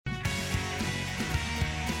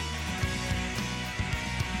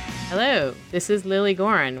Hello, this is Lily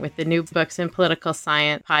Gorin with the New Books in Political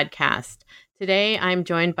Science podcast. Today, I'm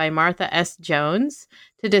joined by Martha S. Jones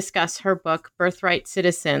to discuss her book, Birthright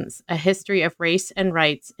Citizens, A History of Race and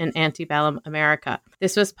Rights in Antebellum America.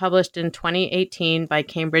 This was published in 2018 by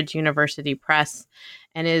Cambridge University Press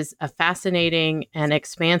and is a fascinating and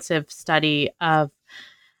expansive study of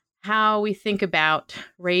how we think about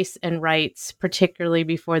race and rights, particularly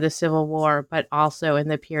before the Civil War, but also in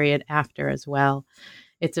the period after as well.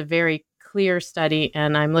 It's a very clear study,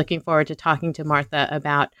 and I'm looking forward to talking to Martha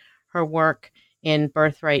about her work in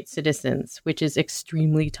Birthright Citizens, which is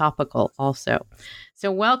extremely topical also.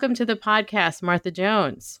 So welcome to the podcast, Martha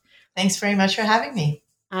Jones. Thanks very much for having me.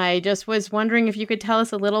 I just was wondering if you could tell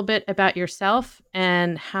us a little bit about yourself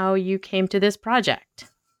and how you came to this project.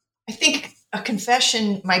 I think a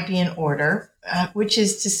confession might be in order, which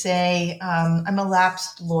is to say I'm a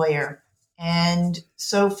lapsed lawyer. And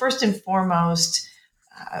so first and foremost,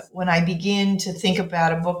 when I begin to think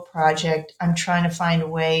about a book project, I'm trying to find a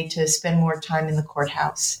way to spend more time in the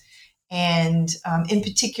courthouse. And in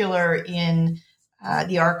particular in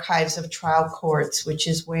the archives of trial courts, which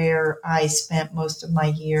is where I spent most of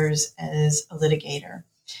my years as a litigator.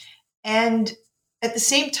 And at the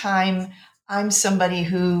same time, I'm somebody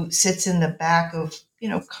who sits in the back of,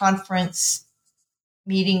 conference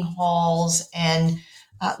meeting halls and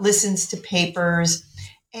listens to papers.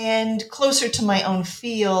 And closer to my own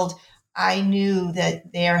field, I knew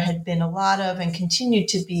that there had been a lot of and continued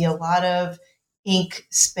to be a lot of ink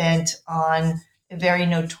spent on a very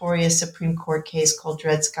notorious Supreme Court case called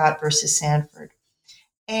Dred Scott versus Sandford.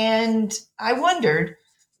 And I wondered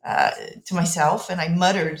to myself, and I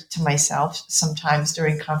muttered to myself sometimes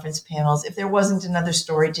during conference panels, if there wasn't another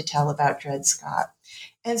story to tell about Dred Scott.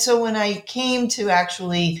 And so when I came to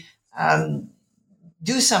actually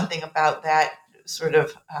do something about that sort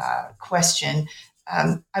of question,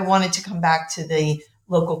 I wanted to come back to the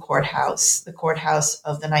local courthouse, the courthouse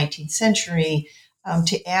of the 19th century,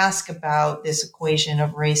 to ask about this equation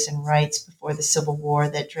of race and rights before the Civil War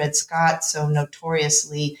that Dred Scott so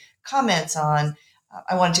notoriously comments on.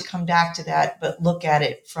 I wanted to come back to that, but look at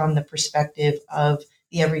it from the perspective of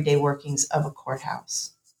the everyday workings of a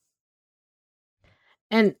courthouse.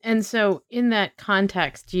 And so in that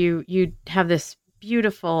context, you have this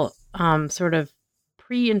beautiful sort of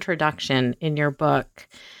pre-introduction in your book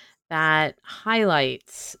that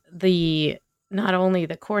highlights not only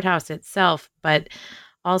the courthouse itself, but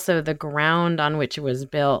also the ground on which it was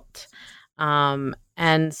built.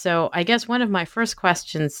 And so I guess one of my first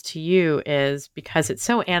questions to you is, because it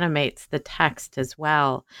so animates the text as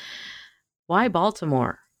well, why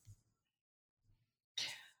Baltimore?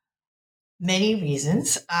 Many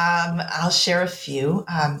reasons. I'll share a few.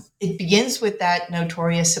 It begins with that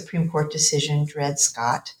notorious Supreme Court decision, Dred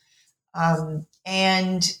Scott.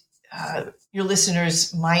 And your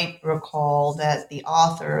listeners might recall that the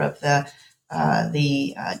author of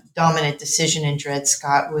the dominant decision in Dred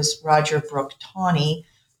Scott was Roger Brooke Taney,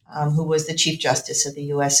 who was the Chief Justice of the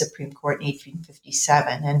U.S. Supreme Court in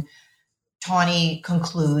 1857. And Taney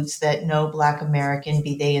concludes that no Black American,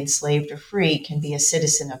 be they enslaved or free, can be a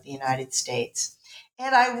citizen of the United States.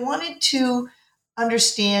 And I wanted to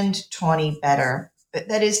understand Taney better.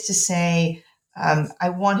 That is to say, I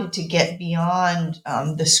wanted to get beyond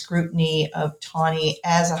the scrutiny of Taney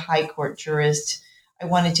as a high court jurist. I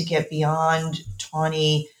wanted to get beyond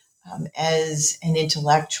Taney as an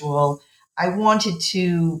intellectual. I wanted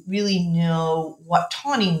to really know what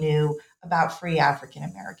Taney knew about free African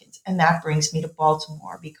Americans. And that brings me to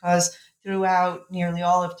Baltimore, because throughout nearly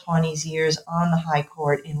all of Taney's years on the high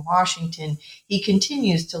court in Washington, he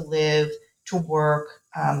continues to live, to work,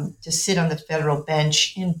 to sit on the federal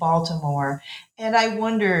bench in Baltimore. And I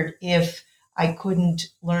wondered if I couldn't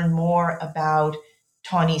learn more about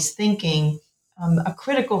Taney's thinking, a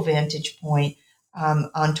critical vantage point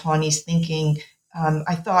on Taney's thinking,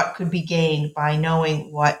 I thought could be gained by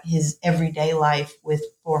knowing what his everyday life with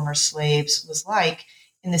former slaves was like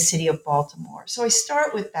in the city of Baltimore. So I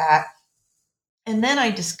start with that. And then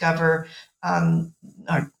I discover, I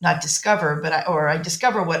discover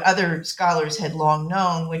what other scholars had long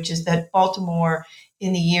known, which is that Baltimore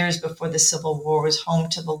in the years before the Civil War was home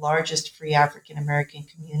to the largest free African American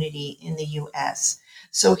community in the U.S.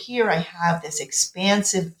 So here I have this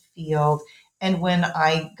expansive field. And when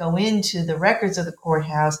I go into the records of the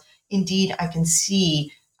courthouse, indeed, I can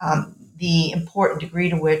see the important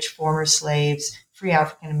degree to which former slaves, free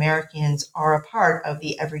African Americans, are a part of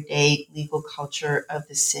the everyday legal culture of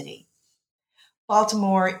the city.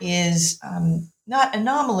 Baltimore is not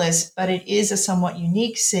anomalous, but it is a somewhat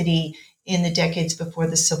unique city in the decades before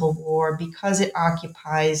the Civil War because it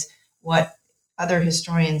occupies what other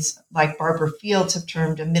historians like Barbara Fields have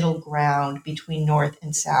termed a middle ground between North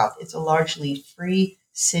and South. It's a largely free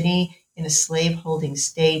city in a slave-holding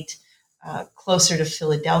state, closer to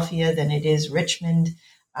Philadelphia than it is Richmond.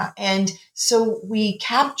 And so we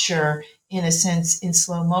capture, in a sense, in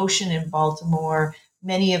slow motion in Baltimore,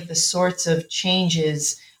 many of the sorts of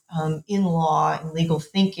changes in law and legal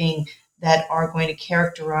thinking that are going to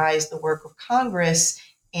characterize the work of Congress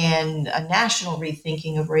and a national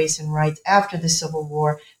rethinking of race and rights after the Civil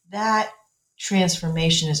War. That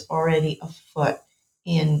transformation is already afoot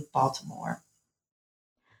in Baltimore.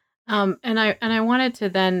 And I wanted to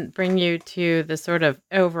then bring you to the sort of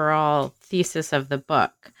overall thesis of the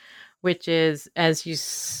book, which is, as you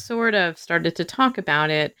sort of started to talk about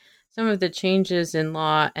it, some of the changes in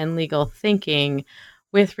law and legal thinking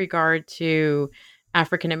with regard to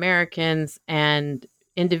African Americans and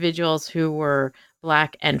individuals who were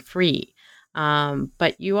Black and free.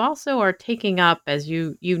 But you also are taking up, as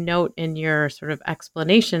you note in your sort of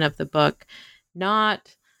explanation of the book,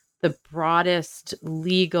 not the broadest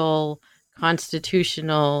legal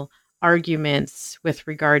constitutional arguments with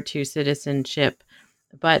regard to citizenship,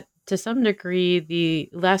 but to some degree the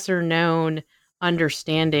lesser known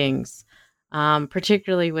understandings,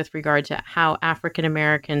 particularly with regard to how African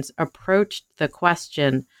Americans approached the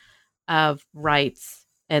question of rights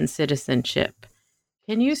and citizenship.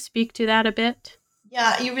 Can you speak to that a bit?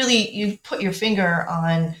 Yeah, you put your finger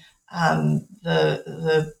on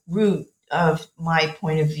the root of my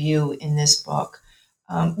point of view in this book,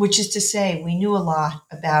 which is to say, we knew a lot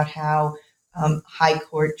about how high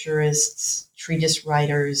court jurists, treatise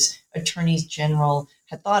writers, attorneys general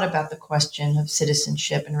had thought about the question of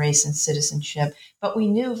citizenship and race and citizenship, but we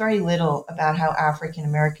knew very little about how African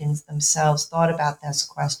Americans themselves thought about this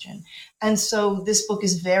question. And so this book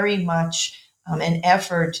is very much an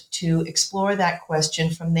effort to explore that question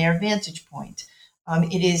from their vantage point.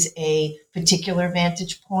 It is a particular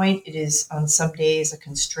vantage point. It is on some days a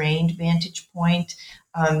constrained vantage point.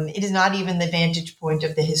 It is not even the vantage point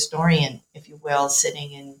of the historian, if you will,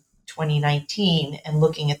 sitting in 2019 and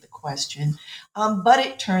looking at the question. But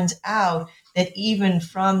it turns out that even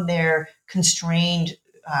from their constrained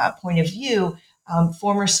point of view,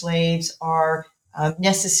 former slaves are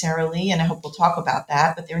necessarily, and I hope we'll talk about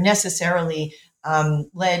that, but they're necessarily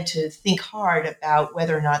led to think hard about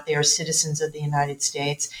whether or not they are citizens of the United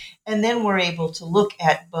States. And then we're able to look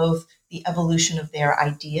at both the evolution of their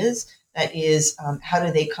ideas, that is, how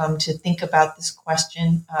do they come to think about this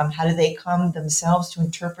question? How do they come themselves to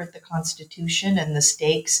interpret the Constitution and the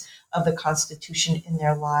stakes of the Constitution in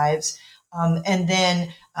their lives? And then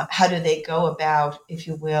how do they go about, if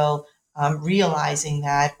you will, realizing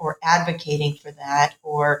that or advocating for that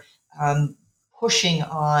or pushing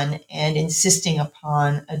on and insisting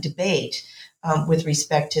upon a debate with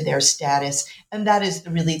respect to their status. And that is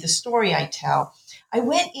really the story I tell. I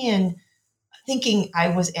went in thinking I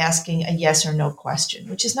was asking a yes or no question,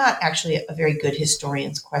 which is not actually a very good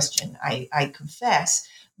historian's question, I confess.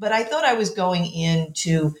 But I thought I was going in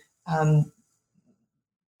to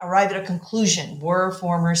arrive at a conclusion. Were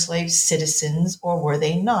former slaves citizens or were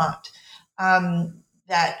they not?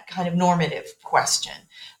 That kind of normative question.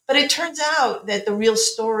 But it turns out that the real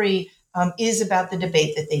story is about the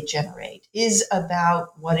debate that they generate, is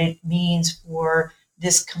about what it means for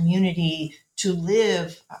this community to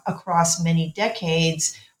live across many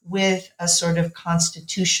decades with a sort of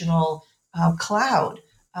constitutional cloud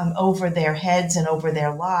over their heads and over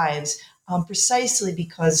their lives, precisely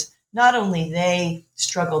because not only they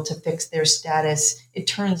struggle to fix their status, it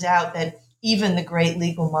turns out that even the great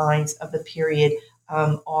legal minds of the period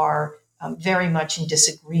are very much in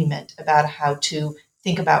disagreement about how to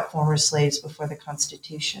think about former slaves before the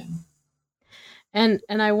Constitution. And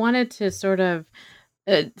I wanted to sort of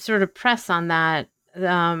press on that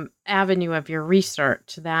avenue of your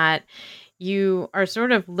research, that you are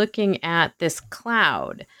sort of looking at this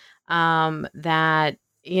cloud that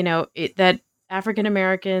that African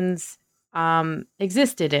Americans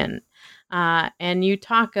existed in. And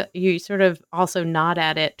you sort of also nod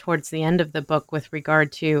at it towards the end of the book with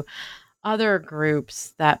regard to other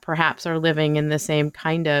groups that perhaps are living in the same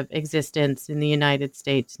kind of existence in the United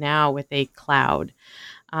States now with a cloud.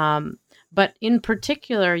 But in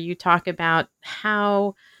particular, you talk about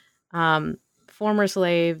how former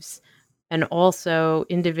slaves and also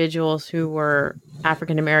individuals who were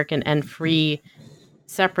African American and free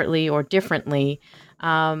separately or differently,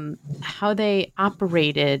 how they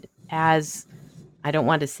operated as, I don't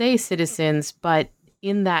want to say citizens, but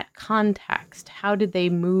in that context, how did they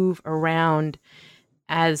move around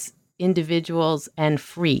as individuals and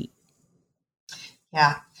free?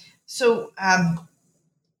 Yeah. So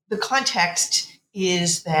the context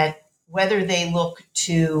is that whether they look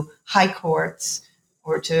to high courts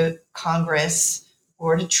or to Congress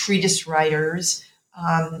or to treatise writers,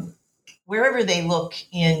 wherever they look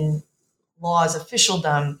in law's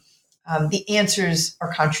officialdom, the answers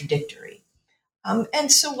are contradictory.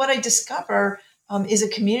 And so what I discover is a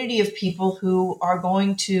community of people who are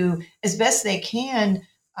going to, as best they can,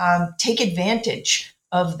 take advantage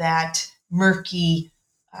of that murky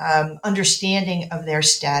understanding of their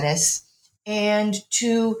status and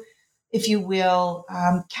to, if you will,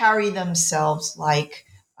 carry themselves like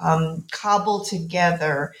cobble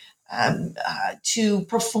together to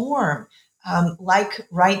perform like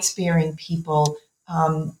rights-bearing people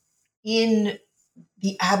in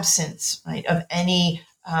the absence, right, of any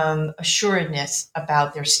assuredness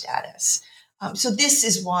about their status. So this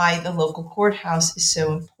is why the local courthouse is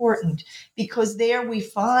so important, because there we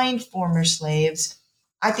find former slaves,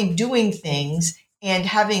 I think, doing things and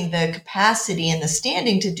having the capacity and the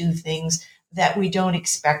standing to do things that we don't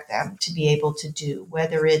expect them to be able to do,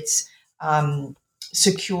 whether it's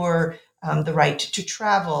secure the right to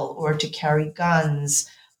travel or to carry guns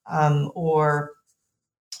or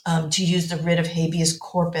to use the writ of habeas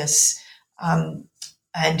corpus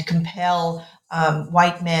and compel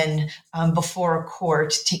white men before a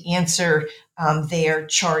court to answer their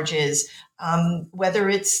charges, whether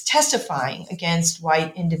it's testifying against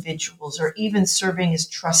white individuals or even serving as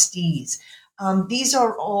trustees. These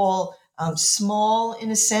are all small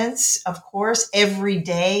in a sense, of course, every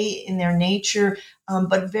day in their nature,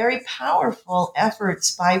 but very powerful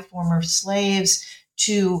efforts by former slaves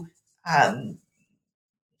to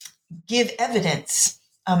give evidence,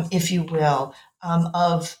 if you will,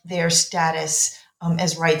 of their status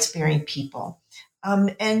as rights-bearing people.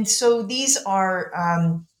 And so these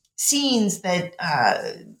are scenes that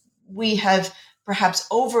we have perhaps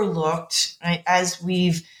overlooked, right, as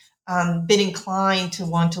we've been inclined to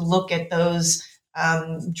want to look at those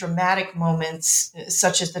dramatic moments,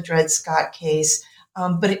 such as the Dred Scott case.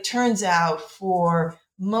 But it turns out for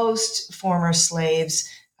most former slaves,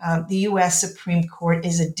 the U.S. Supreme Court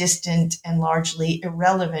is a distant and largely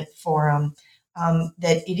irrelevant forum,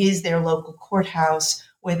 that it is their local courthouse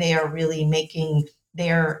where they are really making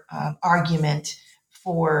their argument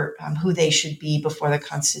for who they should be before the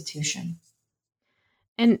Constitution.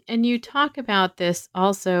 And you talk about this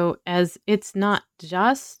also as it's not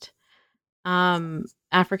just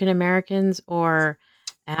African Americans or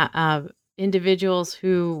individuals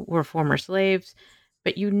who were former slaves,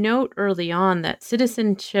 but you note early on that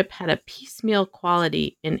citizenship had a piecemeal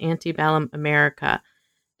quality in antebellum America,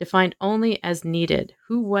 defined only as needed.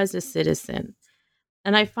 Who was a citizen?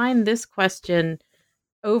 And I find this question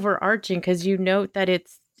overarching because you note that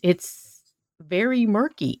it's very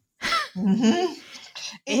murky. Mm-hmm.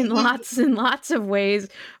 In lots and lots of ways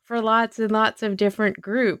for lots and lots of different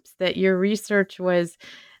groups, that your research was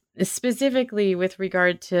specifically with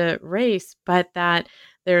regard to race, but that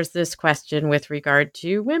there's this question with regard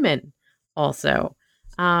to women also.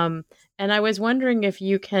 And I was wondering if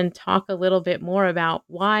you can talk a little bit more about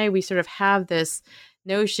why we sort of have this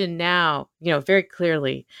notion now, very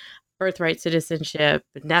clearly, birthright citizenship,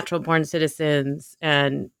 natural born citizens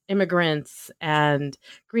and immigrants and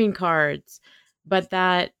green cards, but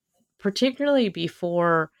that particularly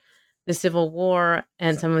before the Civil War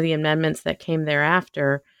and some of the amendments that came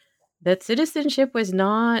thereafter, that citizenship was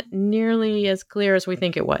not nearly as clear as we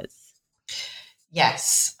think it was.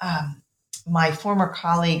 Yes. My former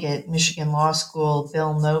colleague at Michigan Law School,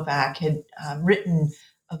 Bill Novak, had written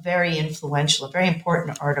a very influential, a very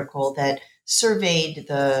important article that surveyed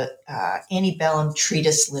the antebellum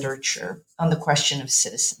treatise literature on the question of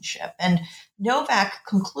citizenship. And Novak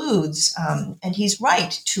concludes, and he's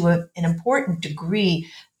right to an important degree,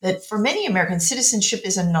 that for many Americans, citizenship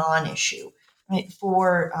is a non-issue. Right?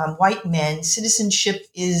 For white men, citizenship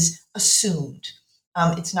is assumed.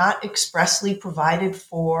 It's not expressly provided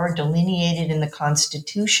for, delineated in the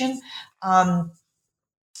Constitution.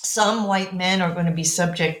 Some white men are going to be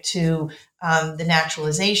subject to the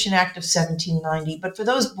Naturalization Act of 1790, but for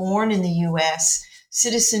those born in the U.S.,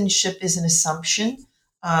 citizenship is an assumption.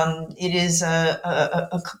 It is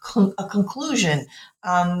a conclusion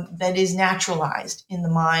that is naturalized in the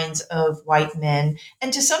minds of white men,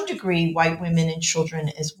 and to some degree, white women and children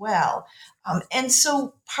as well. And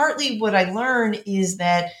so partly what I learn is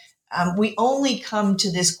that we only come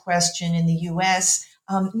to this question in the U.S.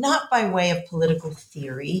 Not by way of political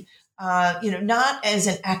theory, not as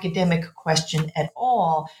an academic question at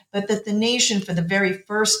all, but that the nation for the very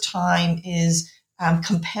first time is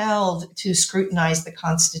compelled to scrutinize the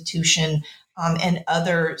Constitution and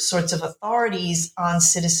other sorts of authorities on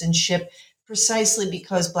citizenship, precisely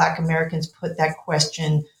because Black Americans put that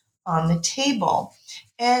question on the table.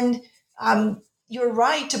 And you're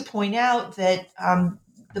right to point out that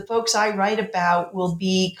the folks I write about will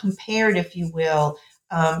be compared, if you will,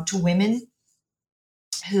 to women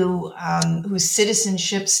whose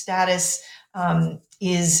citizenship status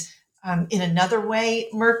is in another way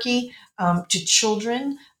murky, to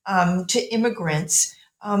children, to immigrants.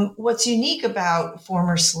 What's unique about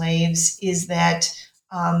former slaves is that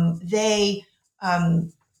they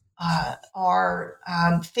are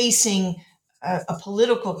facing a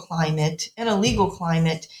political climate and a legal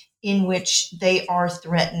climate in which they are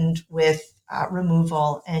threatened with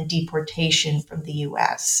removal and deportation from the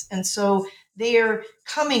U.S. And so their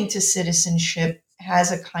coming to citizenship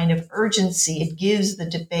has a kind of urgency. It gives the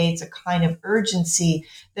debates a kind of urgency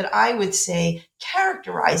that I would say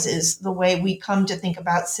characterizes the way we come to think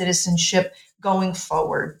about citizenship going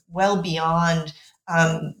forward, well beyond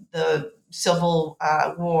the Civil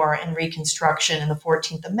War and Reconstruction and the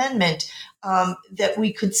 14th Amendment, that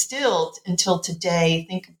we could still, until today,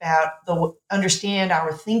 understand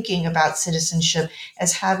our thinking about citizenship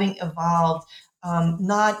as having evolved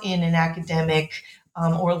not in an academic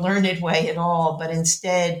or learned way at all, but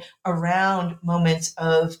instead around moments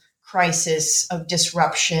of crisis, of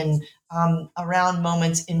disruption, around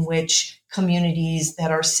moments in which communities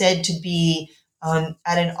that are said to be at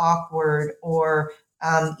an awkward or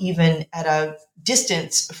even at a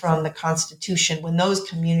distance from the Constitution, when those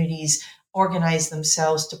communities organize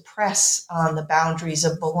themselves to press on the boundaries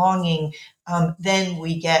of belonging, then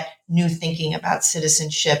we get new thinking about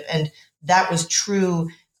citizenship. And that was true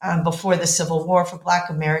before the Civil War for Black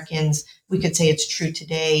Americans. We could say it's true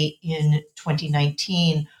today in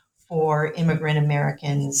 2019 for immigrant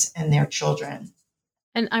Americans and their children.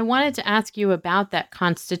 And I wanted to ask you about that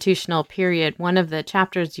constitutional period. One of the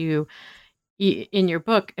chapters you in your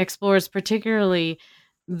book explores particularly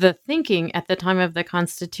the thinking at the time of the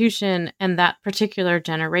Constitution and that particular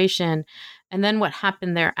generation, and then what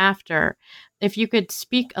happened thereafter. If you could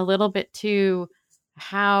speak a little bit to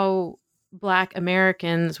how Black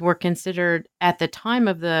Americans were considered at the time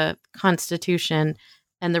of the Constitution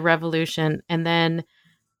and the Revolution, and then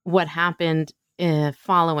what happened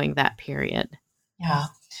following that period. Yeah.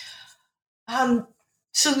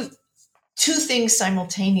 So two things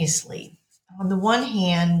simultaneously. On the one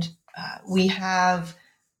hand, we have,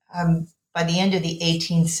 by the end of the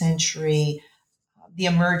 18th century, the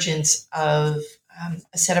emergence of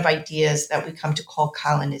a set of ideas that we come to call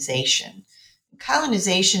colonization.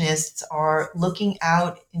 Colonizationists are looking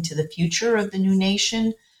out into the future of the new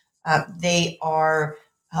nation. They are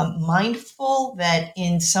mindful that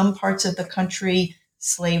in some parts of the country,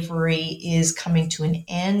 slavery is coming to an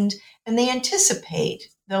end, and they anticipate,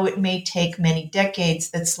 though it may take many decades,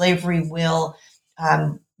 that slavery will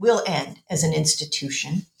end as an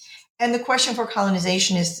institution. And the question for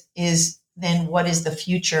colonization is then, what is the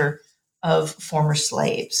future of former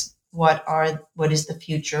slaves? What is the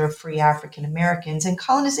future of free African Americans? And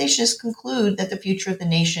colonizationists conclude that the future of the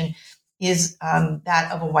nation is that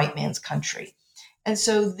of a white man's country. And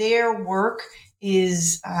so their work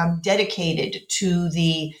is dedicated to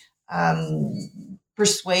the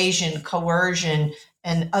persuasion, coercion,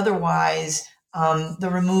 and otherwise the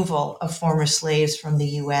removal of former slaves from the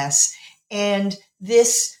U.S. And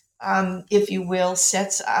this, if you will,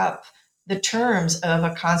 sets up the terms of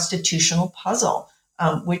a constitutional puzzle,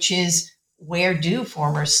 which is, where do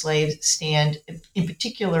former slaves stand, in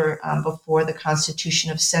particular before the Constitution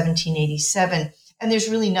of 1787? And there's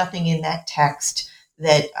really nothing in that text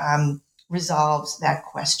that resolves that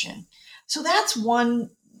question. So that's one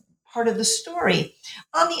part of the story.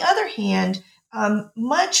 On the other hand,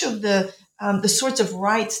 much of the sorts of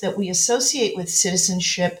rights that we associate with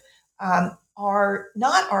citizenship are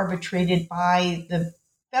not arbitrated by the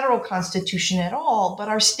federal constitution at all, but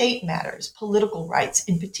are state matters. Political rights,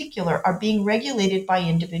 in particular, are being regulated by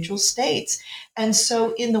individual states. And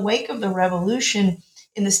so in the wake of the revolution,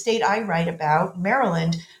 in the state I write about,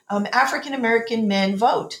 Maryland, African-American men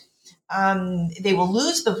vote. They will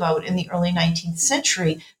lose the vote in the early 19th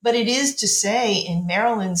century, but it is to say in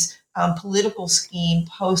Maryland's political scheme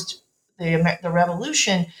post the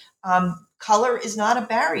revolution, color is not a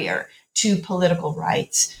barrier to political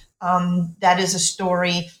rights. That is a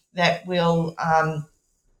story that will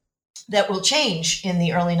change in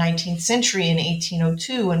the early 19th century in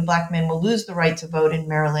 1802, when Black men will lose the right to vote in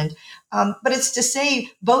Maryland. But it's to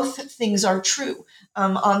say both things are true.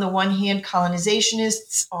 On the one hand,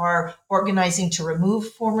 colonizationists are organizing to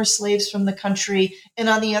remove former slaves from the country. And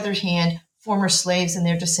on the other hand, former slaves and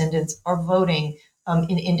their descendants are voting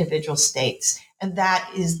in individual states. And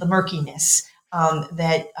that is the murkiness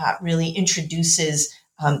that really introduces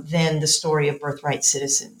then the story of birthright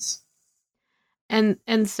citizens.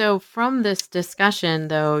 And so from this discussion,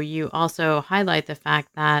 though, you also highlight the fact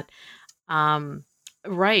that um,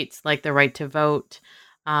 rights like the right to vote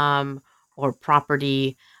um, or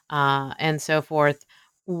property and so forth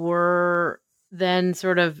were then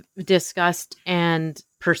sort of discussed and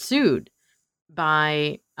pursued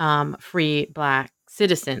by free Black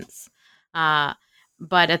citizens. Uh,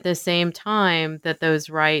 but at the same time, that those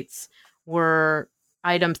rights were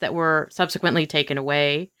items that were subsequently taken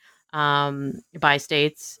away by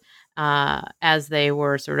states as they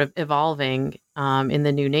were sort of evolving in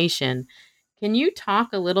the new nation. Can you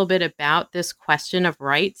talk a little bit about this question of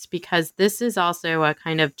rights? Because this is also a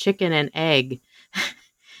kind of chicken and egg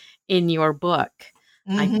in your book,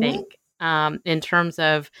 I think, in terms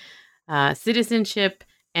of citizenship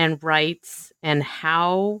and rights and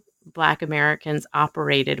how Black Americans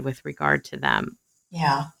operated with regard to them.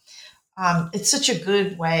 Yeah. It's such a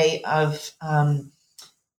good way of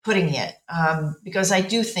putting it, because I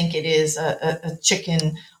do think it is a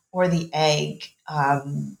chicken or the egg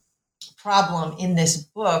problem in this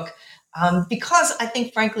book, because I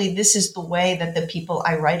think, frankly, this is the way that the people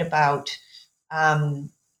I write about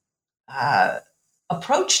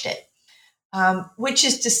approached it, which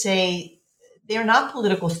is to say, they're not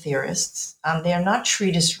political theorists. They are not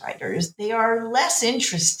treatise writers. They are less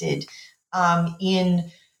interested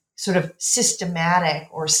in sort of systematic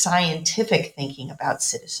or scientific thinking about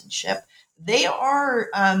citizenship. They are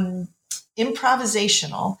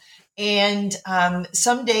improvisational. And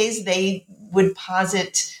some days they would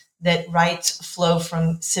posit that rights flow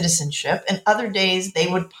from citizenship, and other days they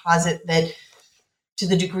would posit that to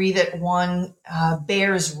the degree that one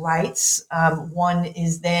bears rights, one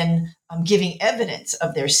is then giving evidence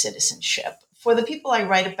of their citizenship. For the people I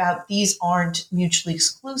write about, these aren't mutually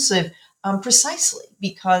exclusive, precisely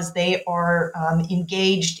because they are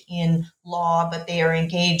engaged in law, but they are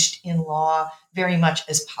engaged in law very much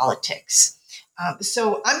as politics.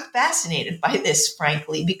 So I'm fascinated by this,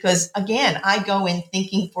 frankly, because, again, I go in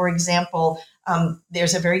thinking, for example,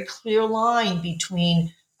 there's a very clear line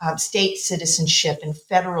between state citizenship and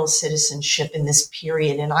federal citizenship in this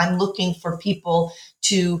period. And I'm looking for people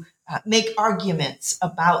to make arguments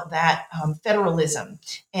about that federalism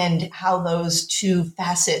and how those two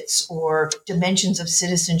facets or dimensions of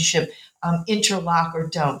citizenship interlock or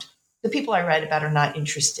don't. The people I write about are not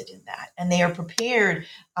interested in that. And they are prepared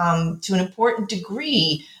to an important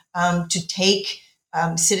degree to take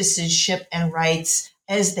citizenship and rights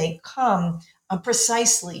as they come,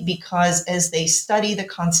 precisely because as they study the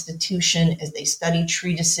Constitution, as they study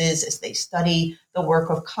treatises, as they study the work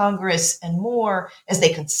of Congress and more, as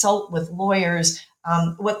they consult with lawyers,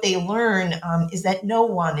 what they learn is that no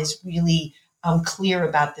one is really clear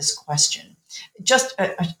about this question. Just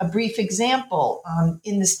a brief example,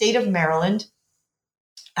 in the state of Maryland,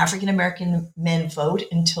 African-American men vote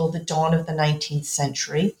until the dawn of the 19th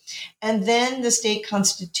century. And then the state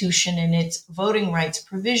constitution and its voting rights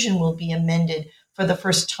provision will be amended for the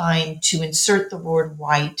first time to insert the word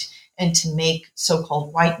white and to make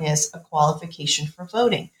so-called whiteness a qualification for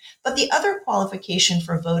voting. But the other qualification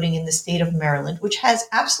for voting in the state of Maryland, which has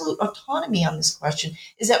absolute autonomy on this question,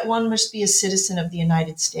 is that one must be a citizen of the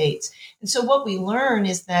United States. And so what we learn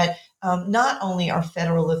is that not only are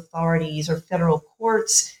federal authorities or federal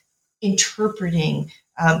courts interpreting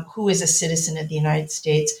who is a citizen of the United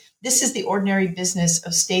States, this is the ordinary business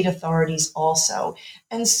of state authorities also.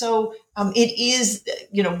 And so it is,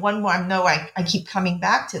 one more, I know I keep coming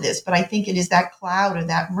back to this, but I think it is that cloud or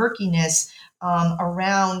that murkiness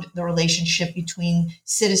around the relationship between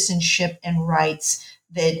citizenship and rights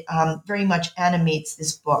that very much animates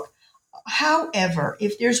this book. However,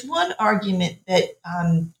 if there's one argument that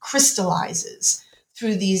crystallizes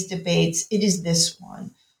through these debates, it is this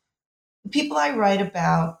one. The people I write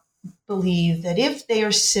about believe that if they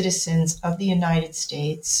are citizens of the United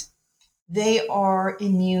States, they are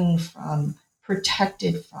immune from,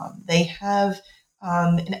 protected from, they have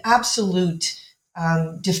an absolute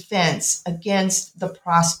defense against the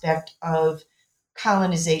prospect of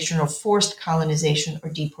colonization or forced colonization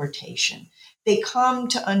or deportation. They come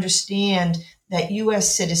to understand that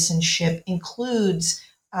U.S. citizenship includes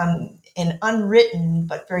an unwritten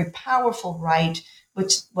but very powerful right,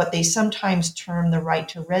 which what they sometimes term the right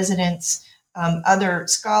to residence. Other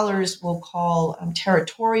scholars will call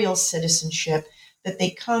territorial citizenship, that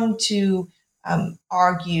they come to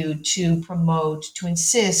argue, to promote, to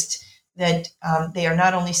insist that they are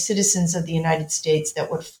not only citizens of the United States,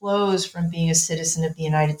 that what flows from being a citizen of the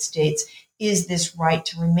United States is this right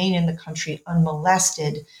to remain in the country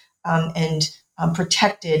unmolested and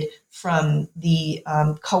protected from the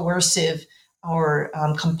coercive or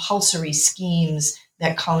compulsory schemes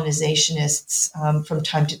that colonizationists from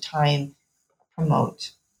time to time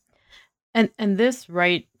promote. And this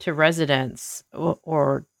right to residence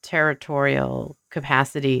or territorial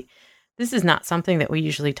capacity, this is not something that we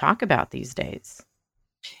usually talk about these days.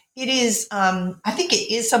 It is, I think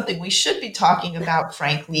it is something we should be talking about,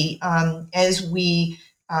 frankly, as we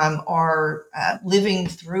are living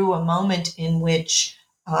through a moment in which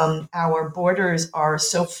our borders are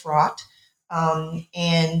so fraught,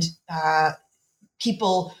 and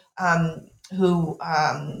people who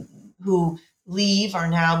leave are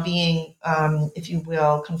now being, if you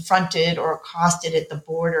will, confronted or accosted at the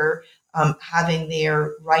border, having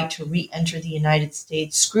their right to re-enter the United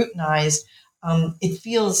States scrutinized. It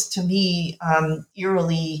feels to me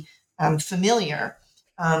eerily familiar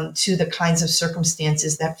to the kinds of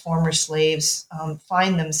circumstances that former slaves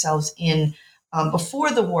find themselves in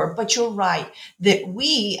before the war. But you're right that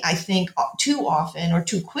we, I think, too often or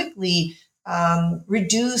too quickly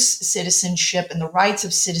reduce citizenship and the rights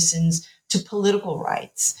of citizens to political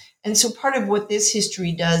rights. And so part of what this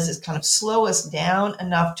history does is kind of slow us down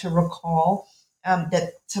enough to recall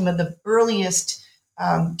that some of the earliest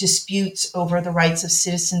disputes over the rights of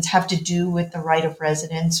citizens have to do with the right of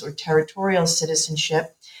residence or territorial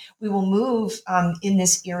citizenship. We will move in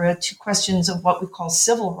this era to questions of what we call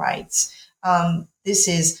civil rights. This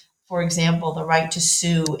is, for example, the right to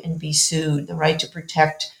sue and be sued, the right to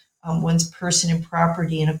protect one's person and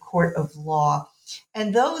property in a court of law.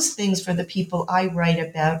 And those things for the people I write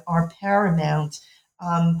about are paramount,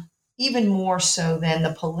 even more so than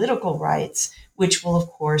the political rights, which will, of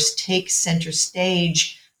course, take center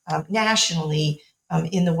stage nationally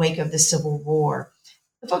in the wake of the Civil War.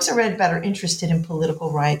 The folks I read about are interested in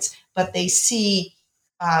political rights, but they see,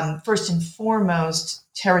 first and foremost,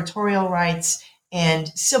 territorial rights and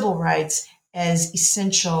civil rights as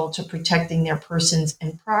essential to protecting their persons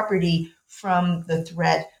and property from the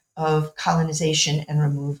threat of colonization and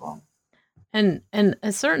removal. And in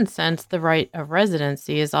a certain sense, the right of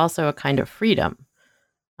residency is also a kind of freedom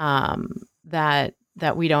that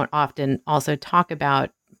we don't often also talk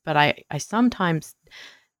about. But I sometimes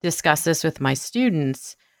discuss this with my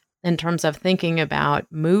students in terms of thinking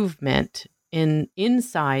about movement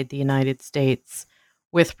inside the United States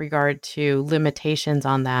with regard to limitations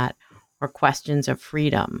on that or questions of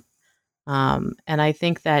freedom. And I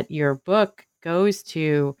think that your book goes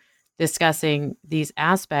to discussing these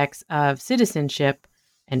aspects of citizenship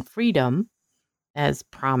and freedom as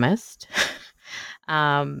promised,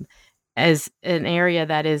 as an area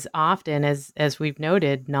that is often, as we've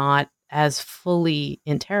noted, not as fully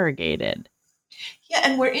interrogated. Yeah,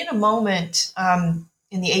 and we're in a moment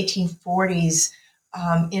in the 1840s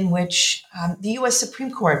in which the U.S.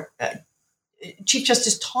 Supreme Court, Chief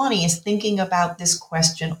Justice Taney is thinking about this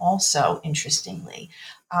question also, interestingly.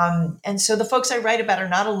 And so the folks I write about are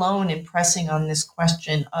not alone in pressing on this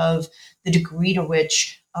question of the degree to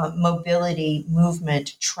which mobility,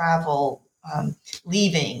 movement, travel,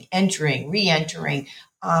 leaving, entering, re-entering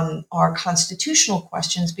are constitutional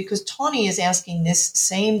questions, because Taney is asking this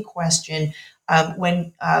same question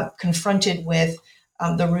when confronted with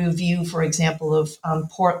the review, for example, of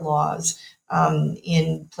port laws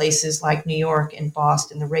in places like New York and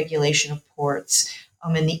Boston, the regulation of ports,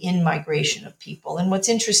 and the in-migration of people. And what's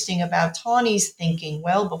interesting about Taney's thinking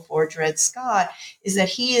well before Dred Scott is that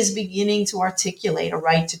he is beginning to articulate a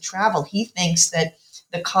right to travel. He thinks that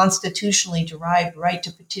the constitutionally derived right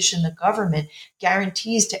to petition the government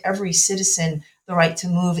guarantees to every citizen the right to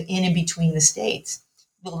move in and between the states.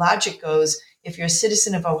 The logic goes, if you're a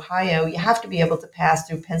citizen of Ohio, you have to be able to pass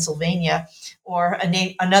through Pennsylvania or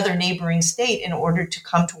another neighboring state in order to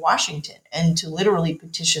come to Washington and to literally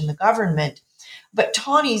petition the government. But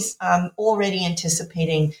Taney's already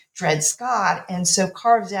anticipating Dred Scott, and so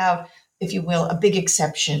carves out, if you will, a big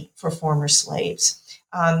exception for former slaves.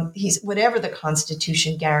 He's whatever the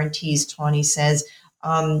Constitution guarantees, Taney says,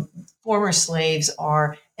 former slaves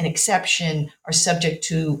are an exception, are subject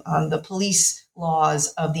to the police laws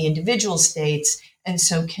of the individual states, and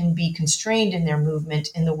so can be constrained in their movement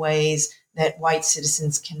in the ways that white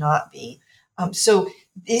citizens cannot be. So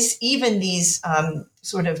even these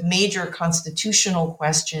sort of major constitutional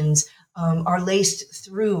questions are laced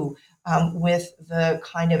through with the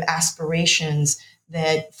kind of aspirations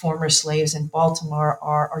that former slaves in Baltimore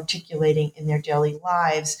are articulating in their daily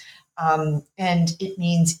lives. And it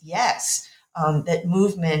means, yes, that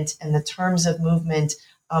movement and the terms of movement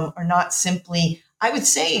are not simply, I would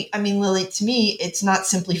say, I mean, Lily, to me, it's not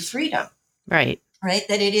simply freedom. Right. right?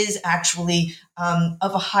 That it is actually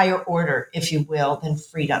of a higher order, if you will, than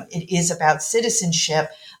freedom. It is about citizenship.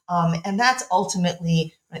 And that's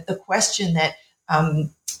ultimately the question that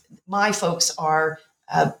my folks are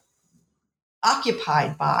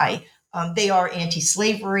occupied by. They are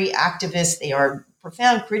anti-slavery activists. They are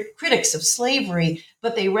profound critics of slavery,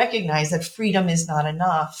 but they recognize that freedom is not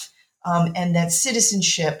enough, and that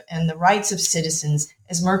citizenship and the rights of citizens,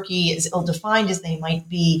 as murky, as ill-defined as they might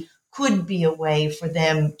be, could be a way for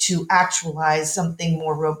them to actualize something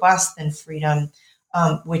more robust than freedom,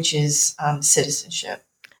 which is citizenship.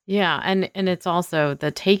 Yeah, and it's also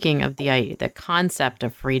the taking of the concept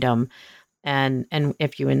of freedom, and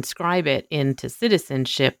if you inscribe it into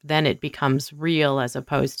citizenship, then it becomes real as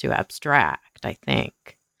opposed to abstract, I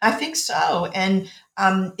think. I think so. And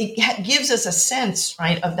it gives us a sense,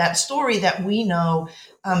 right, of that story that we know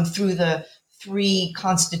through the three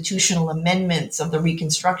constitutional amendments of the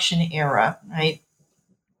Reconstruction era, right?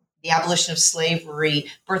 The abolition of slavery,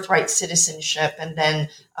 birthright citizenship, and then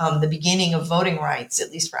the beginning of voting rights,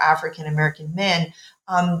 at least for African American men,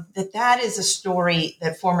 that is a story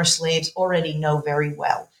that former slaves already know very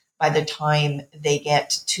well by the time they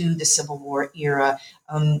get to the Civil War era.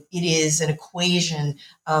 It is an equation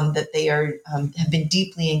that they have been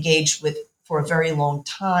deeply engaged with for a very long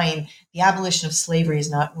time. The abolition of slavery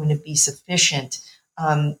is not going to be sufficient.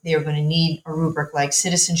 They are going to need a rubric like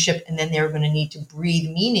citizenship, and then they're going to need to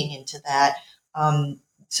breathe meaning into that,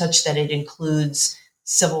 such that it includes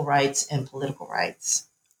civil rights and political rights.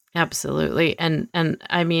 Absolutely. And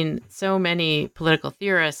I mean, so many political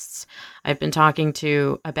theorists I've been talking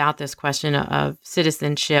to about this question of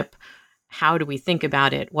citizenship. How do we think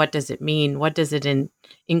about it? What does it mean? What does it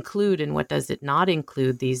include and what does it not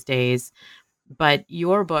include these days? But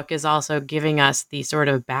your book is also giving us the sort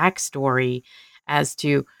of backstory as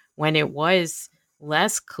to when it was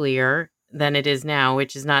less clear than it is now,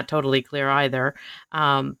 which is not totally clear either,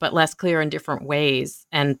 but less clear in different ways,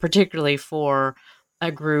 and particularly for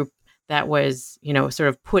a group that was, sort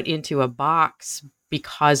of put into a box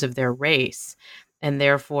because of their race, and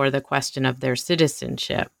therefore the question of their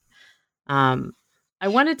citizenship. I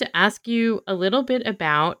wanted to ask you a little bit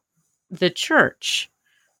about the church,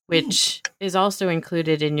 which is also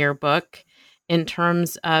included in your book in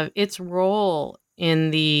terms of its role in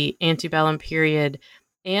the antebellum period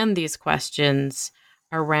and these questions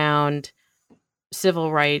around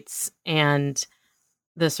civil rights and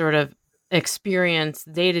the sort of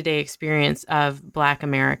day-to-day experience of Black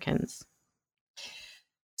Americans.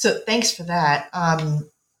 So thanks for that.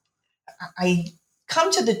 I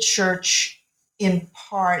come to the church in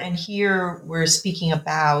part, and here we're speaking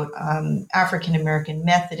about African American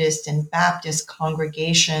Methodist and Baptist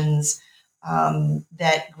congregations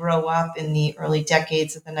that grow up in the early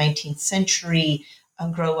decades of the 19th century,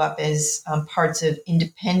 grow up as parts of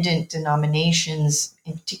independent denominations,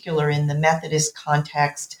 in particular in the Methodist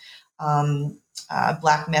context,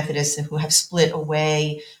 Black Methodists who have split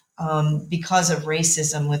away because of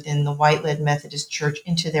racism within the white-led Methodist Church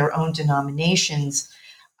into their own denominations.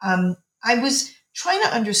 I was trying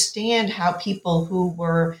to understand how people who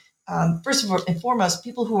were, first of all and foremost,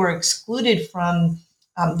 people who were excluded from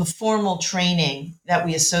the formal training that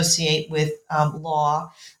we associate with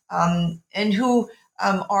law, and who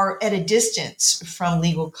are at a distance from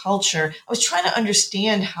legal culture. I was trying to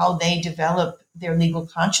understand how they develop their legal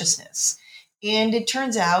consciousness. And it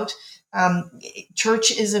turns out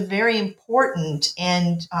church is a very important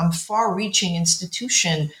and far-reaching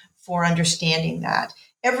institution for understanding that.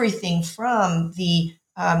 Everything from the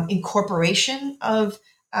incorporation of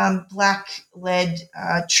Black-led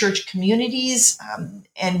church communities.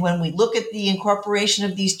 And when we look at the incorporation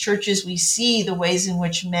of these churches, we see the ways in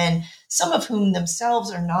which men, some of whom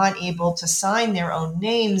themselves are not able to sign their own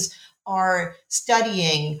names, are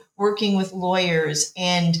studying, working with lawyers,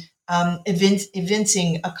 and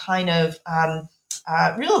evincing a kind of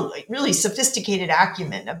really sophisticated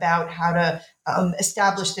acumen about how to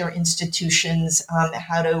establish their institutions,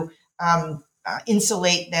 how to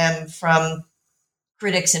insulate them from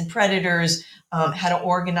critics and predators, how to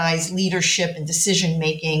organize leadership and decision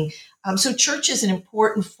making. So church is an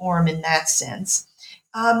important form in that sense.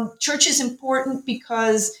 Church is important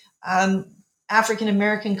because African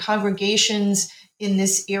American congregations in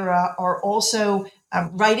this era are also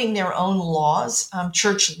writing their own laws,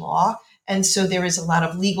 church law. And so there is a lot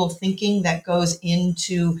of legal thinking that goes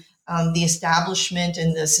into the establishment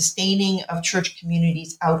and the sustaining of church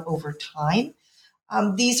communities out over time.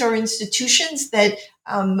 These are institutions that,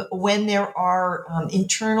 when there are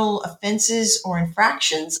internal offenses or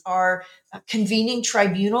infractions, are convening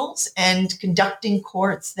tribunals and conducting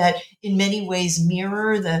courts that in many ways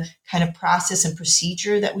mirror the kind of process and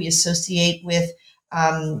procedure that we associate with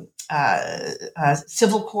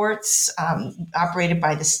civil courts operated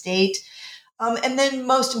by the state. And then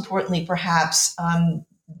most importantly, perhaps,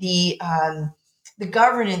 the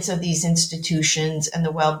governance of these institutions and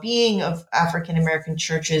the well-being of African American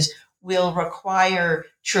churches will require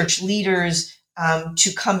church leaders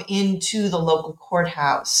to come into the local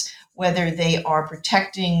courthouse, whether they are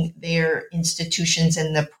protecting their institutions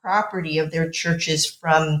and the property of their churches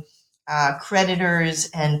from creditors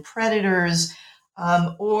and predators,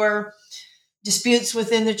 or disputes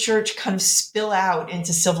within the church kind of spill out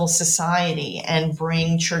into civil society and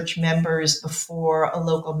bring church members before a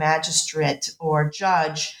local magistrate or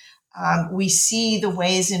judge. We see the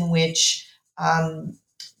ways in which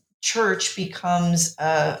church becomes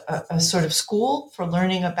a sort of school for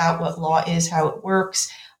learning about what law is, how it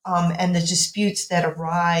works, and the disputes that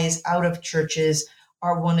arise out of churches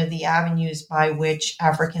are one of the avenues by which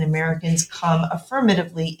African Americans come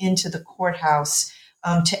affirmatively into the courthouse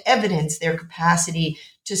to evidence their capacity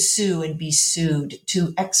to sue and be sued,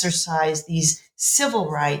 to exercise these civil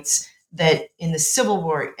rights that in the Civil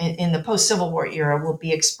War, in the post-Civil War era, will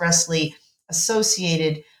be expressly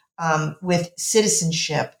associated with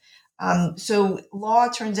citizenship. So law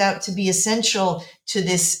turns out to be essential to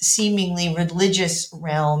this seemingly religious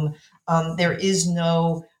realm. There is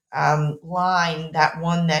no line, that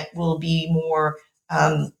one that will be more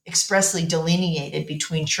expressly delineated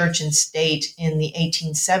between church and state in the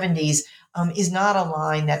 1870s, is not a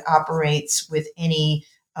line that operates with any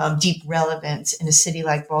deep relevance in a city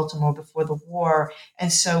like Baltimore before the war.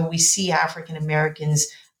 And so we see African Americans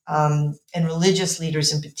and religious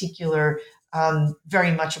leaders in particular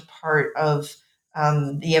very much a part of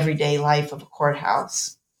the everyday life of a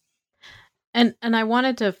courthouse. And I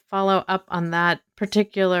wanted to follow up on that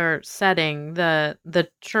particular setting, the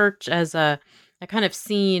church as a kind of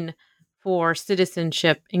scene for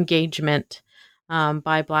citizenship engagement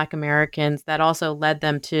by Black Americans that also led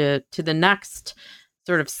them to the next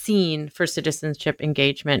sort of scene for citizenship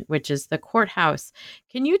engagement, which is the courthouse.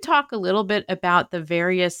 Can you talk a little bit about the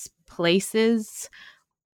various places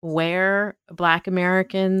where Black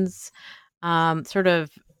Americans sort of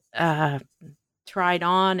tried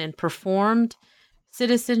on and performed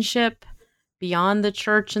citizenship beyond the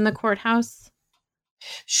church and the courthouse?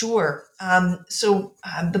 Sure.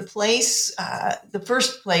 The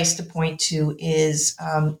first place to point to is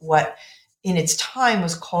what in its time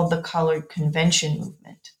was called the Colored Convention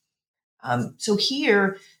movement. So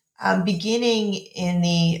here, beginning in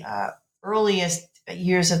the earliest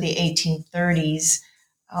years of the 1830s,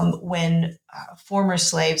 when former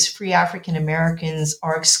slaves, free African Americans,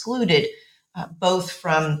 are excluded both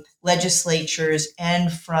from legislatures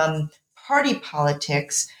and from party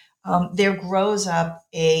politics, there grows up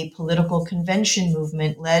a political convention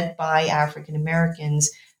movement led by African Americans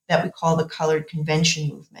that we call the Colored Convention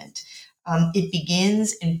movement. It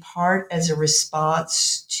begins in part as a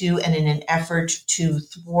response to and in an effort to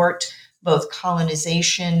thwart both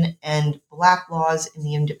colonization and Black laws in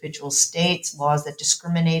the individual states, laws that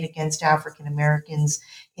discriminate against African Americans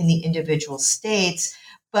in the individual states,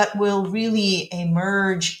 but will really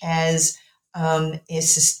emerge as a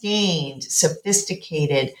sustained,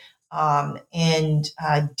 sophisticated, and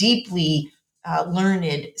deeply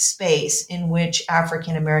learned space in which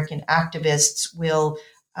African American activists will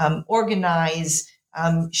organize,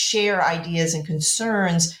 share ideas and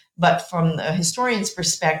concerns, but from the historian's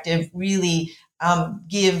perspective, really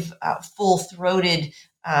give a full-throated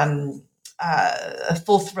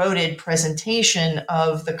presentation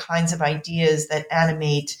of the kinds of ideas that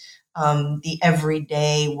animate the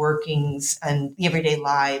everyday workings and the everyday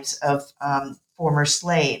lives of former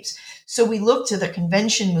slaves. So we look to the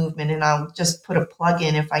convention movement, and I'll just put a plug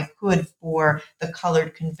in, if I could, for the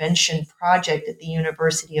Colored Convention Project at the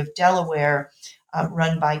University of Delaware,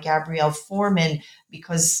 run by Gabrielle Foreman,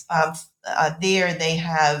 because there they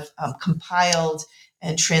have compiled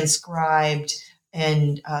and transcribed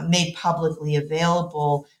and made publicly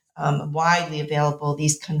available, widely available,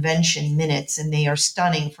 these convention minutes. And they are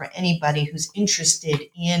stunning for anybody who's interested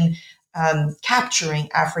in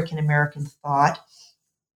capturing African American thought.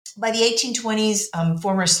 by the 1820s,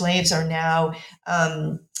 former slaves are now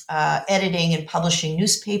editing and publishing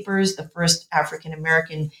newspapers. The first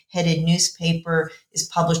African-American headed newspaper is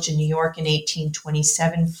published in New York in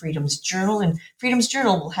 1827, Freedom's Journal. And Freedom's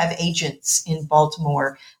Journal will have agents in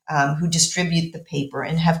Baltimore who distribute the paper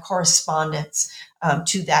and have correspondence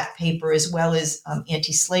to that paper, as well as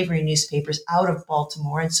anti-slavery newspapers out of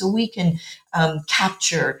Baltimore. And so we can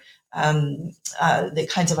capture the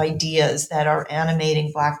kinds of ideas that are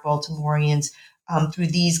animating Black Baltimoreans through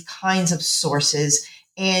these kinds of sources.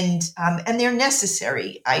 And they're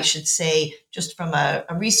necessary, I should say, just from a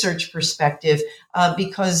research perspective,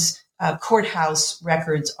 because courthouse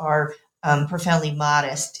records are profoundly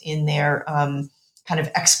modest in their kind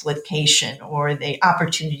of explication or the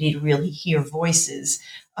opportunity to really hear voices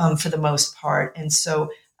for the most part. And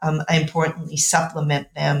so I importantly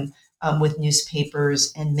supplement them with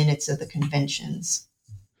newspapers and minutes of the conventions.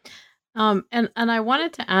 And I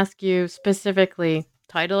wanted to ask you specifically,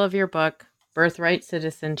 title of your book, Birthright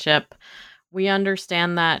Citizenship. We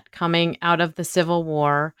understand that coming out of the Civil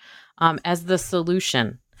War as the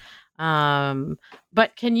solution.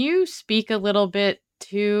 But can you speak a little bit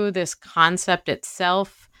to this concept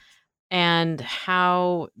itself and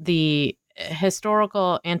how the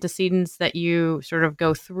historical antecedents that you sort of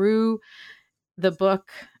go through the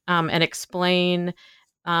book and explain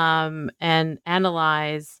and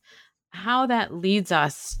analyze how that leads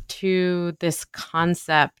us to this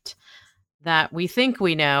concept that we think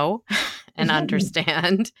we know and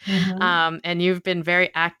understand. And you've been very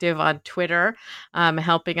active on Twitter,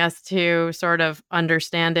 helping us to sort of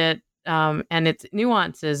understand it and its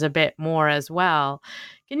nuances a bit more as well.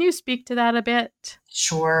 Can you speak to that a bit?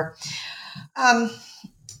 Sure. On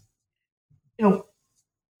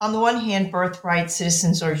the one hand, birthright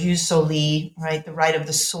citizens, or jus soli, right, the right of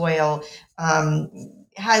the soil,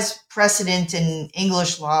 has precedent in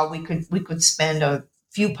English law. We could spend a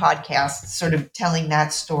few podcasts sort of telling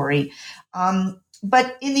that story.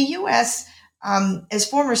 But in the U.S., as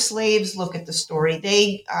former slaves look at the story,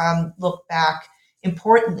 they look back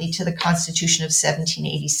importantly to the Constitution of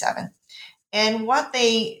 1787. And what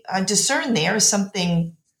they discern there is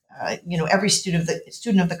something every student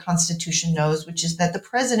of the Constitution knows, which is that the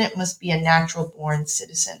president must be a natural born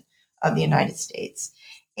citizen of the United States.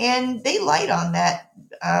 And they light on that,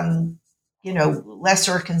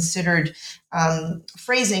 lesser considered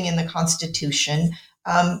phrasing in the Constitution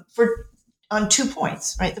on 2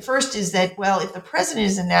 points, right? The first is that, well, if the president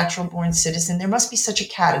is a natural born citizen, there must be such a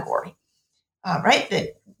category, right?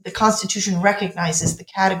 That the Constitution recognizes the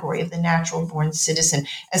category of the natural born citizen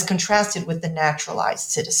as contrasted with the naturalized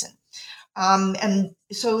citizen. And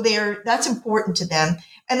so that's important to them.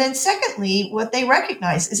 And then secondly, what they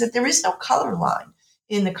recognize is that there is no color line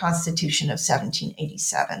in the Constitution of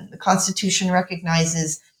 1787. The Constitution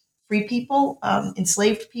recognizes free people,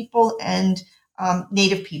 enslaved people, and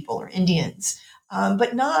Native people or Indians,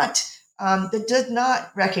 but that does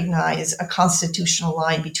not recognize a constitutional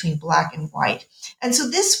line between Black and white. And so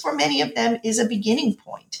this, for many of them, is a beginning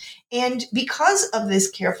point. And because of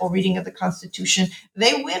this careful reading of the Constitution,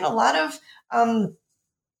 they win a lot of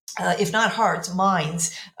if not hearts,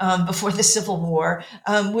 minds before the Civil War,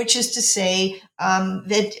 which is to say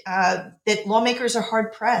that lawmakers are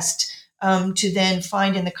hard pressed to then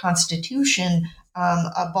find in the Constitution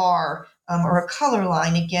a bar or a color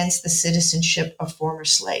line against the citizenship of former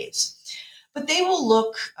slaves. But they will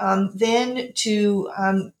look then to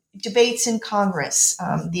debates in Congress.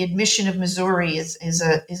 The admission of Missouri is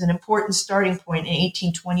an important starting point. In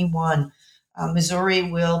 1821, Missouri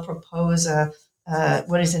will propose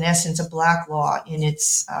what is in essence a Black law in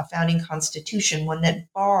its founding constitution, one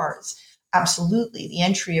that bars absolutely the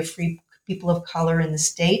entry of free people of color in the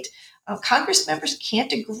state. Congress members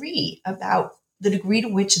can't agree about the degree to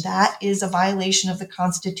which that is a violation of the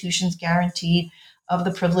Constitution's guarantee of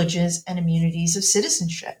the privileges and immunities of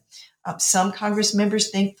citizenship. Some Congress members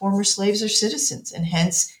think former slaves are citizens and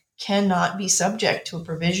hence cannot be subject to a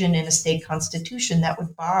provision in a state constitution that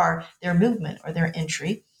would bar their movement or their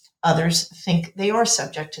entry. Others think they are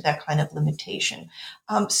subject to that kind of limitation.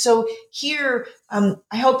 So here,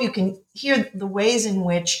 I hope you can hear the ways in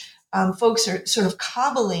which folks are sort of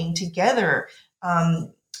cobbling together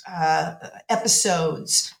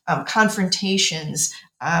episodes, confrontations,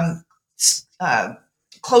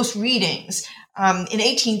 close readings. In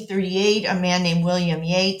 1838, a man named William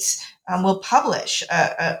Yates will publish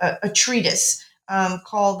a treatise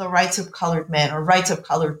called The Rights of Colored Men, or Rights of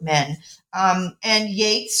Colored Men. And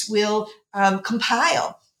Yates will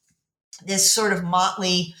compile this sort of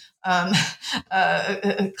motley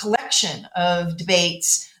collection of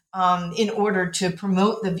debates in order to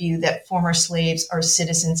promote the view that former slaves are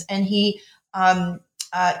citizens. And he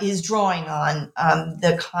is drawing on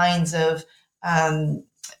the kinds of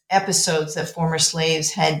episodes that former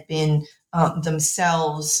slaves had been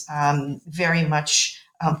themselves very much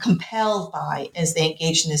compelled by as they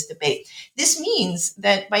engaged in this debate. This means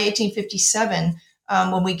that by 1857,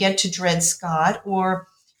 when we get to Dred Scott, or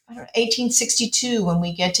 1862, when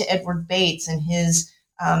we get to Edward Bates and his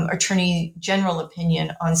Attorney General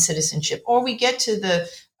opinion on citizenship, or we get to the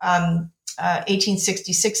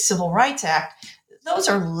 1866 Civil Rights Act, those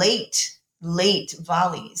are late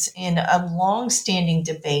volleys in a long-standing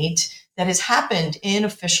debate that has happened in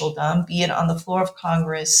officialdom, be it on the floor of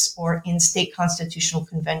Congress or in state constitutional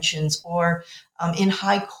conventions or in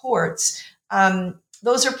high courts.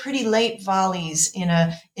 Those are pretty late volleys in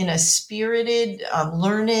a spirited,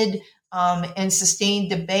 learned, and sustained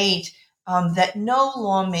debate that no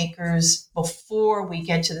lawmakers before we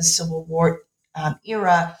get to the Civil War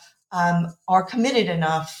era are committed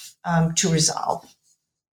enough to resolve.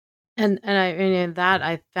 And I mean, that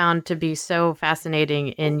I found to be so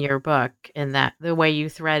fascinating in your book, in that the way you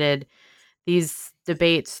threaded these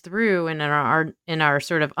debates through, and in our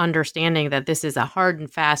sort of understanding that this is a hard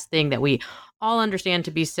and fast thing that we all understand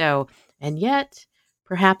to be so, and yet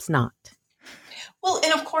perhaps not. Well,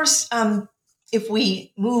 and of course, if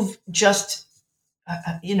we move just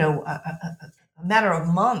a matter of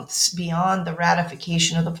months beyond the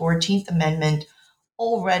ratification of the 14th Amendment,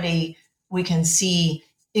 already we can see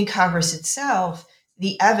in Congress itself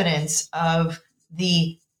the evidence of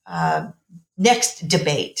the next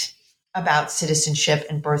debate about citizenship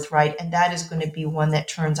and birthright. And that is going to be one that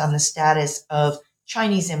turns on the status of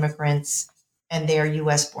Chinese immigrants and their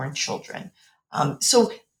U.S.-born children.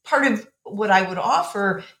 So part of what I would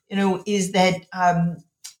offer, is that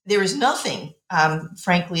there is nothing,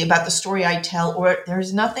 frankly, about the story I tell, or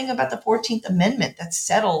there's nothing about the 14th Amendment that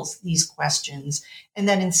settles these questions. And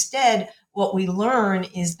that instead, what we learn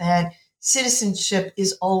is that citizenship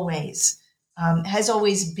is always, has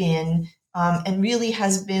always been, and really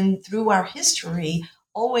has been through our history,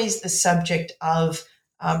 always the subject of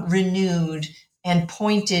renewed and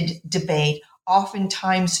pointed debate,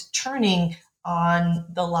 oftentimes turning on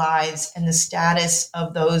the lives and the status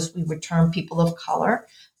of those we would term people of color,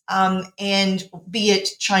 and be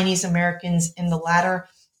it Chinese Americans in the latter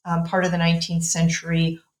part of the 19th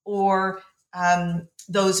century, or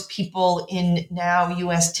those people in now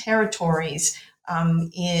U.S. territories,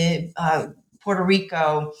 in Puerto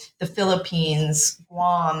Rico, the Philippines,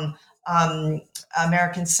 Guam,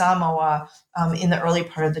 American Samoa in the early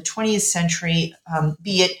part of the 20th century,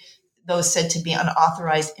 be it those said to be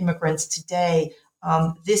unauthorized immigrants today.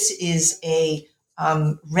 This is a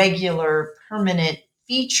regular, permanent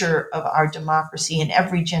feature of our democracy, and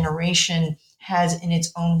every generation has in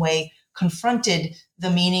its own way confronted the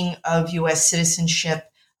meaning of U.S.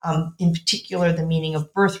 citizenship, in particular the meaning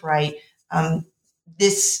of birthright.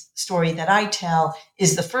 This story that I tell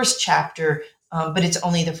is the first chapter, but it's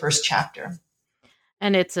only the first chapter.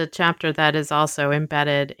 And it's a chapter that is also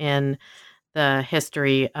embedded in the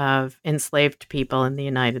history of enslaved people in the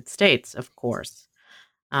United States, of course,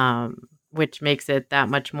 which makes it that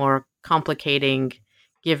much more complicating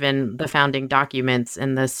given the founding documents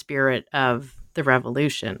and the spirit of the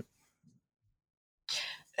revolution.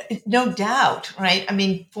 No doubt, right? I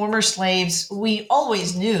mean, former slaves, we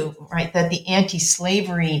always knew, right, that the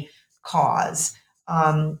anti-slavery cause,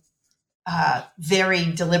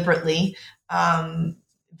 very deliberately,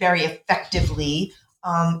 very effectively,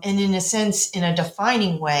 and in a sense, in a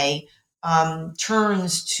defining way,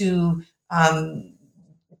 turns to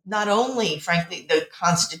not only, frankly, the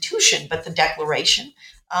Constitution, but the Declaration,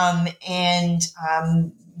 and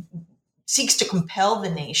seeks to compel the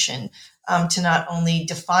nation to not only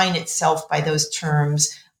define itself by those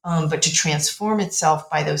terms, but to transform itself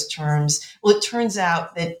by those terms. Well, it turns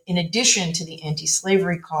out that in addition to the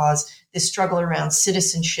anti-slavery cause, this struggle around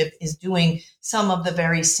citizenship is doing some of the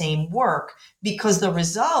very same work, because the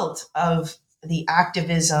result of the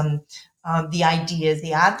activism, the ideas,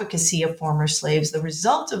 the advocacy of former slaves, the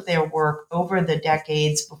result of their work over the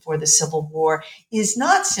decades before the Civil War is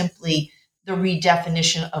not simply the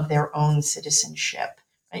redefinition of their own citizenship.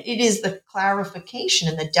 Right? It is the clarification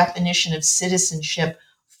and the definition of citizenship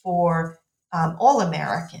for all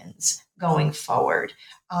Americans going forward.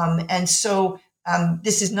 And so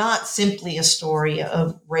this is not simply a story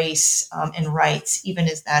of race and rights, even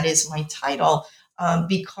as that is my title,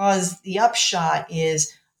 because the upshot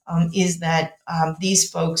is that these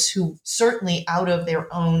folks who certainly out of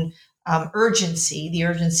their own urgency, the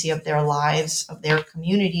urgency of their lives, of their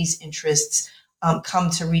community's interests, come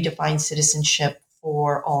to redefine citizenship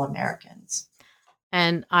for all Americans.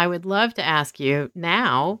 And I would love to ask you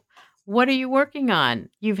now, what are you working on?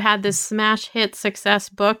 You've had this smash hit success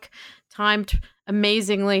book timed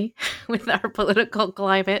amazingly with our political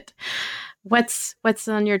climate. What's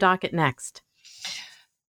on your docket next?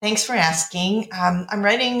 Thanks for asking. I'm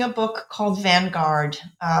writing a book called Vanguard,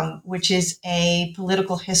 which is a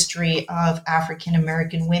political history of African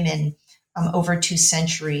American women over 2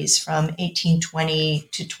 centuries, from 1820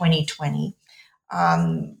 to 2020.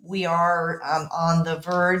 We are on the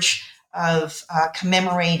verge of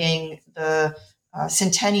commemorating the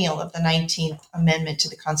centennial of the 19th Amendment to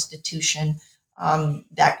the Constitution,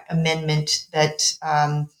 that amendment that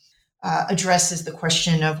addresses the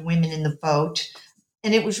question of women in the vote.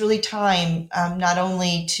 And it was really time not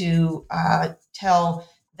only to tell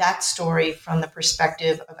that story from the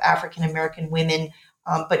perspective of African American women,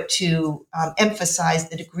 but to emphasize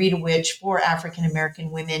the degree to which for African American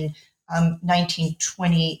women,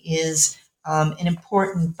 1920 is an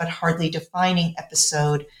important but hardly defining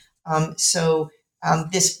episode. So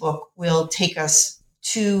this book will take us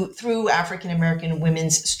through African American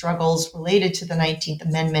women's struggles related to the 19th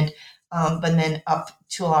Amendment, but then up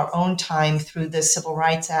to our own time through the Civil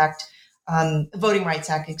Rights Act, Voting Rights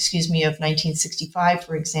Act, of 1965,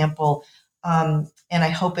 for example. And I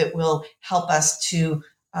hope it will help us to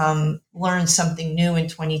learn something new in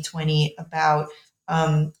 2020 about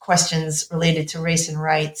questions related to race and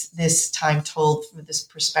rights, this time told through this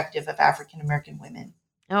perspective of African American women.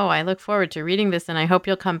 Oh, I look forward to reading this, and I hope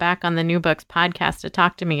you'll come back on the New Books podcast to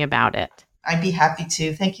talk to me about it. I'd be happy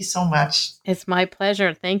to. Thank you so much. It's my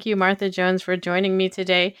pleasure. Thank you, Martha Jones, for joining me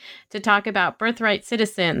today to talk about Birthright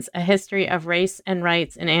Citizens, A History of Race and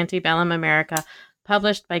Rights in Antebellum America,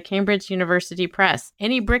 published by Cambridge University Press.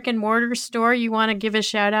 Any brick and mortar store you want to give a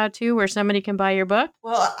shout out to where somebody can buy your book?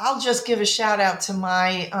 Well, I'll just give a shout out to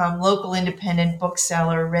my local independent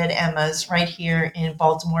bookseller, Red Emma's, right here in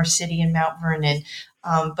Baltimore City and Mount Vernon.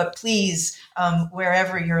 But please,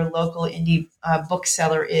 wherever your local indie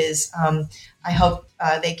bookseller is, I hope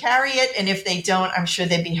they carry it. And if they don't, I'm sure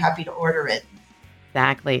they'd be happy to order it.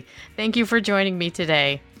 Exactly. Thank you for joining me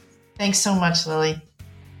today. Thanks so much, Lily.